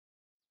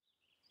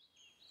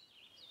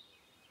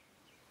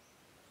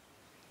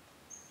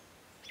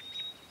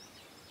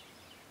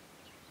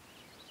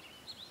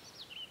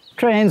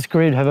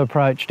Transgrid have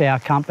approached our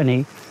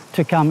company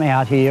to come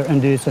out here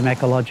and do some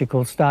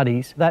ecological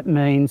studies. That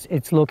means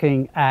it's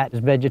looking at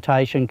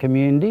vegetation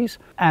communities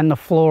and the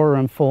flora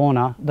and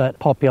fauna that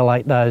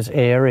populate those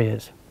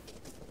areas.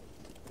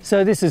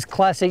 So this is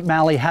classic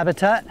mallee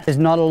habitat. There's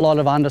not a lot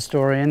of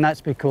understory, and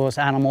that's because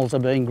animals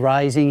have been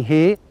grazing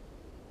here.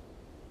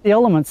 The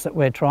elements that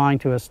we're trying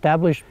to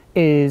establish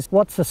is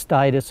what's the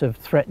status of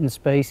threatened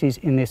species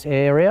in this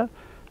area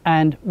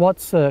and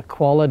what's the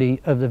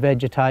quality of the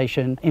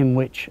vegetation in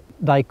which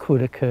they could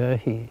occur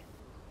here.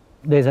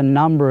 There's a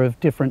number of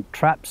different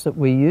traps that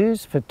we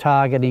use for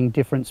targeting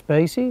different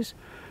species.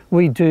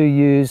 We do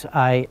use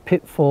a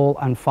pitfall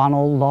and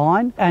funnel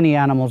line. Any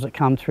animals that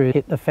come through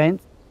hit the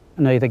fence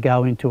and either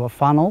go into a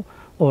funnel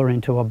or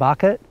into a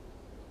bucket.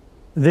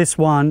 This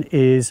one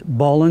is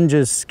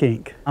Bollinger's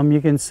skink.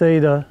 You can see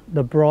the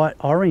bright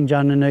orange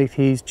underneath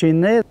his chin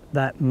there,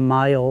 that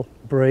male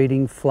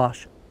breeding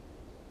flush.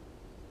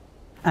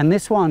 And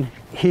this one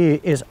here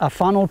is a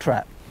funnel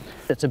trap.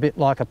 It's a bit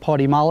like a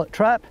potty mullet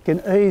trap. You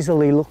can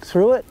easily look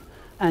through it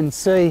and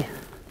see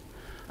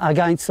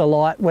against the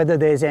light whether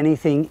there's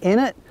anything in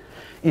it.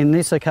 In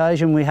this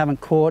occasion, we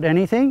haven't caught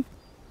anything.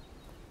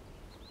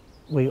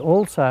 We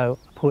also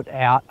put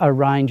out a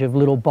range of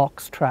little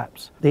box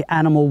traps. The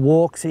animal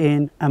walks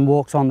in and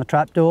walks on the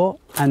trap door,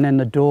 and then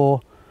the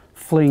door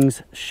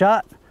flings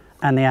shut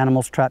and the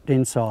animal's trapped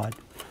inside.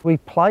 We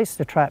place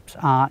the traps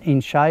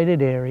in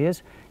shaded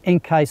areas in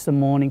case the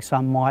morning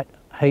sun might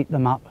heat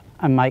them up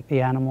and make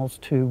the animals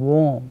too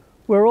warm.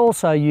 We're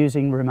also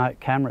using remote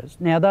cameras.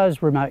 Now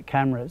those remote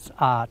cameras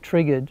are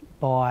triggered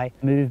by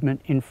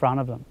movement in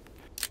front of them.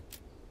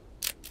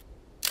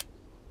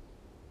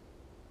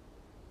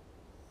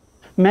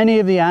 Many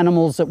of the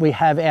animals that we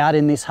have out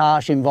in this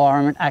harsh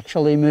environment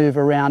actually move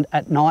around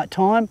at night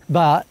time,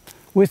 but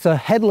with a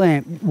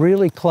headlamp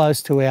really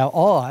close to our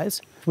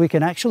eyes, we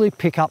can actually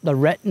pick up the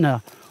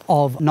retina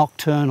of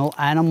nocturnal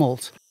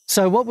animals.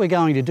 So what we're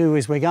going to do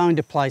is we're going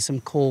to play some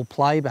call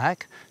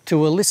playback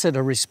to elicit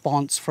a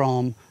response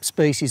from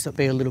species that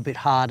be a little bit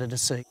harder to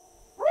see.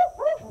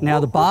 Now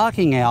the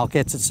barking owl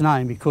gets its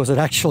name because it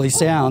actually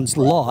sounds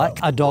like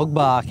a dog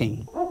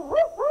barking.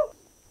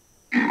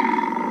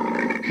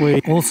 We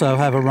also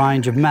have a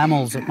range of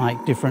mammals that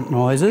make different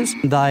noises.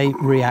 They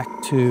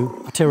react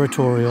to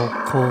territorial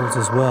calls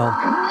as well.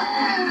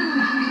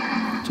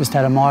 Just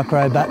had a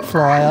micro bat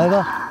fly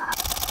over.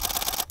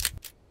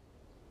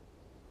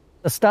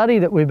 The study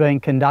that we've been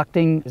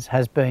conducting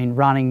has been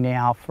running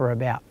now for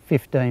about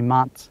 15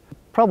 months,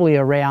 probably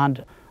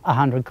around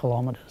 100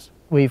 kilometres.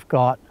 We've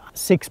got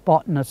 6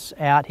 botanists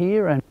out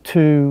here and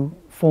 2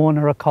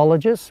 fauna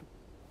ecologists.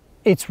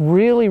 It's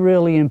really,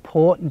 really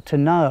important to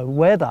know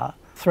whether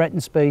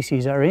threatened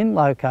species are in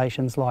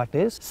locations like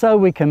this so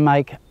we can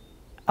make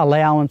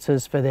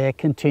allowances for their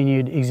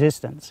continued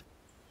existence.